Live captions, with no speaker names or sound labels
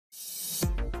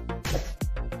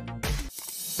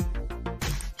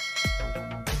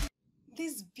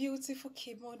beautiful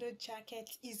kimono jacket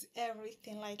is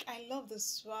everything. Like, I love the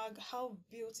swag, how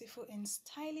beautiful and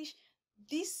stylish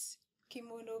this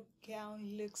kimono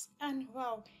gown looks. And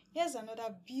wow, here's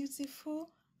another beautiful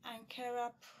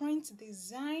Ankara print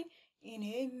design in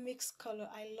a mixed color.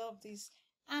 I love this.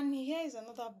 And here is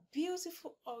another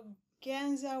beautiful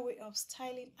organza way of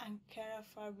styling Ankara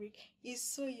fabric. It's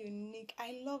so unique.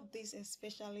 I love this,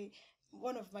 especially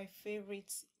one of my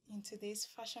favorites in today's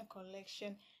fashion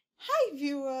collection. Hi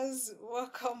viewers,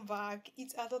 welcome back.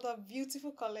 It's another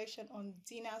beautiful collection on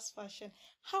Dina's Fashion.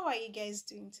 How are you guys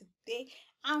doing today?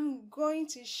 I'm going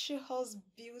to show us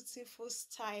beautiful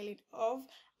styling of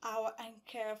our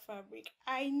Ankara fabric.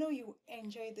 I know you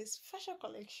enjoy this fashion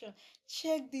collection.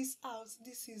 Check this out.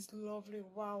 This is lovely.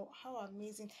 Wow, how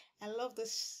amazing. I love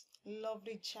this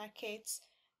lovely jacket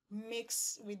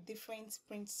mixed with different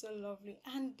prints. So lovely.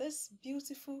 And this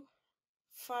beautiful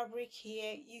fabric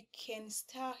here, you can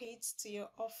style it to your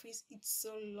office. It's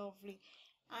so lovely.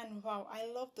 And wow, I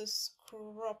love this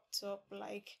crop top.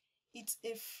 Like, it's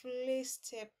a flare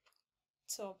step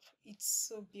top. It's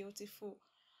so beautiful.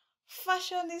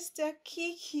 Fashionista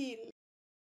Kiki,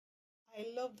 I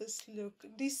love this look.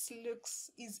 This looks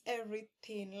is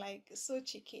everything. Like, so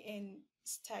cheeky and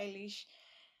stylish.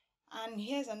 And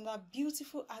here's another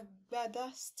beautiful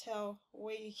agbada style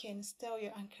where you can style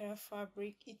your Ankara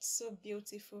fabric. It's so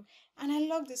beautiful. And I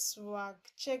love this swag.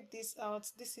 Check this out.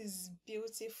 This is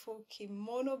beautiful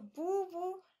kimono boo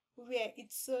boo wear.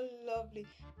 It's so lovely.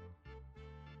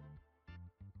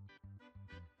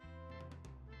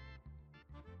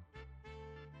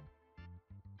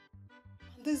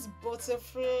 This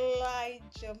butterfly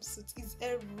jumpsuit is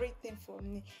everything for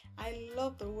me. I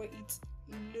love the way it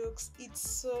looks. It's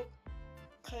so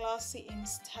classy and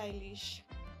stylish.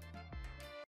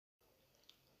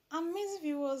 Amazing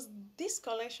viewers, this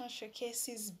collection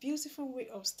showcases beautiful way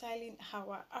of styling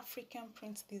our African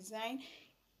print design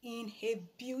in a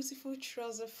beautiful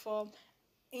trouser form,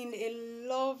 in a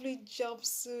lovely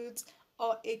jumpsuit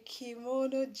or a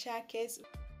kimono jacket.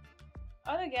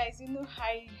 Other guys, you know,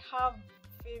 I have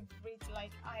favorites.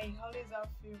 Like, I always have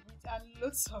favorites and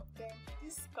lots of them.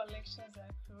 These collections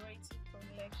are creative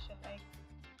collection. Like,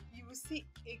 you will see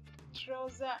a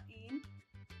trouser in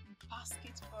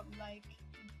basket form. Like,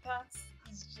 that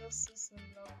is just so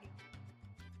lovely.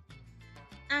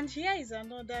 And here is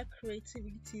another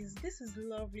creativity. This is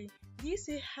lovely. Do you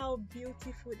see how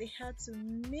beautiful they had to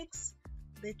mix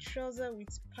the trouser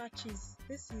with patches?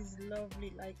 This is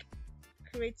lovely. Like,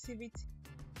 creativity.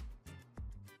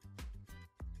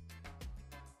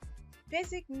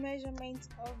 Basic measurement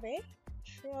of a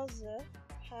trouser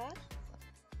part,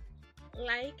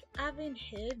 like having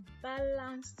a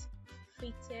balanced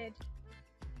fitted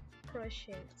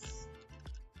crochets.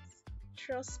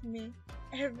 Trust me,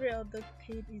 every other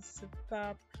thing is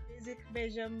superb. Basic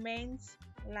measurements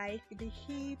like the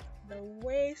hip, the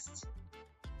waist,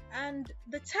 and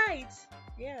the tights.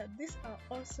 Yeah, these are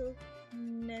also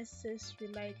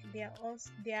necessary. Like,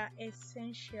 they are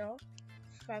essential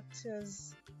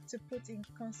factors to put in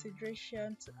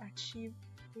consideration to achieve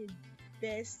a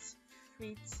best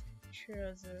fit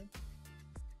trouser.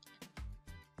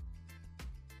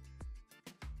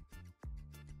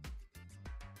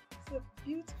 So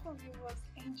beautiful viewers,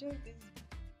 enjoy these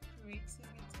creativities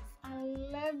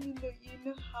and let me know, you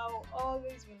know, how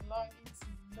always we're longing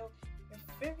to know your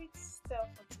favorite style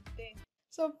for today.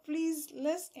 So please,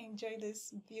 let's enjoy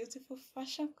this beautiful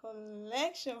fashion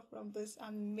collection from this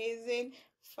amazing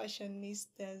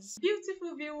fashionistas.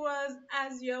 Beautiful viewers,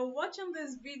 as you're watching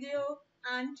this video,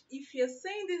 and if you're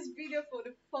seeing this video for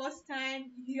the first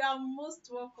time, you are most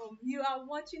welcome. You are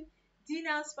watching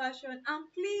Dina's Fashion, and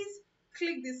please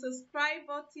click the subscribe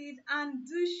button and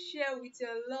do share with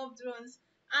your loved ones.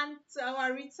 And to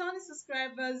our returning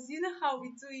subscribers, you know how we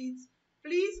do it.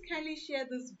 Please kindly share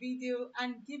this video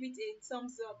and give it a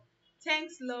thumbs up.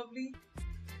 Thanks, lovely.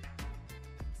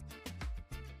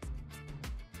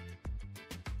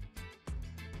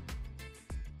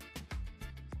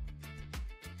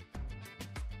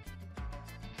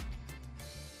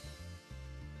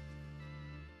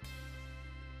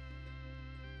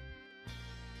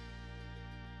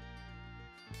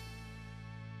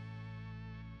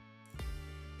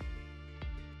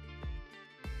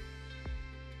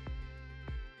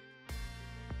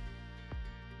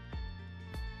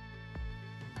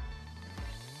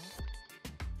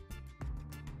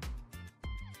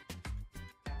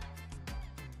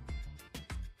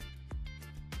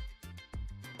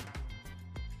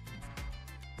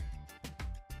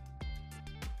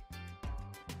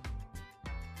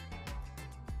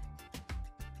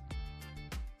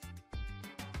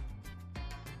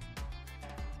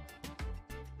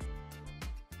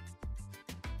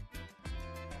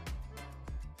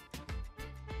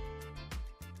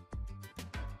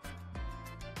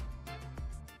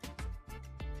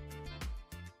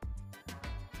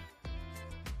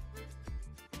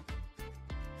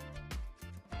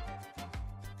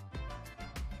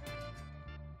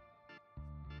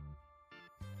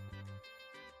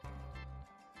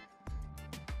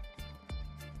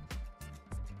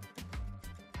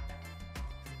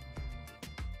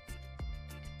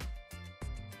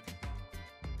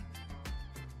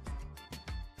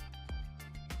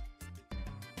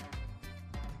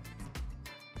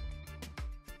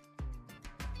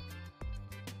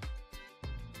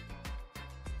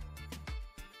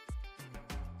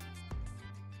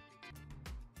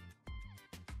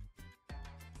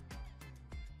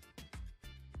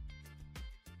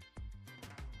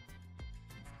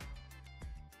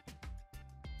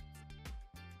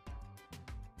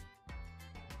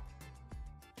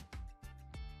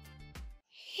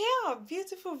 Yeah,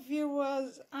 beautiful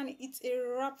viewers, and it's a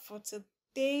wrap for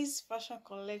today's fashion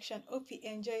collection. Hope you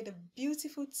enjoy the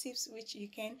beautiful tips which you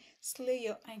can slay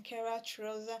your Ankara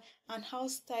trouser and how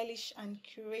stylish and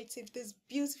creative this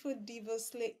beautiful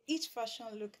divas slay each fashion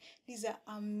look. These are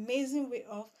amazing way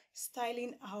of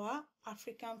styling our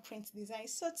African print design.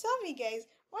 So tell me guys,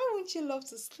 why wouldn't you love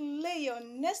to slay your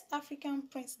next African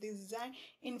print design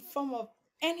in form of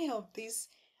any of these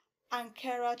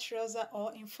Ankara trouser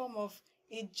or in form of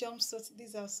a jumpsuit?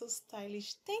 These are so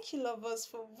stylish. Thank you lovers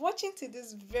for watching to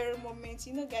this very moment.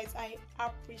 You know guys, I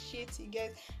appreciate you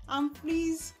guys, and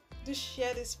please do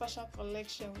share this fashion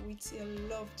collection with your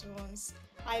loved ones.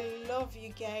 I love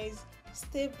you guys.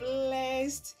 Stay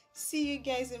blessed. See you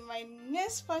guys in my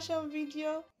next fashion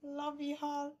video. Love you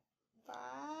all.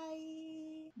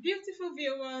 Bye. Beautiful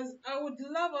viewers, I would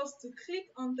love us to click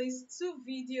on these two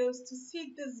videos to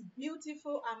see this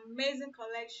beautiful, amazing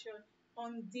collection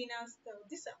on dinner style.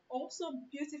 These are also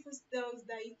beautiful styles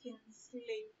that you can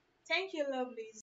slay. Thank you, lovelies.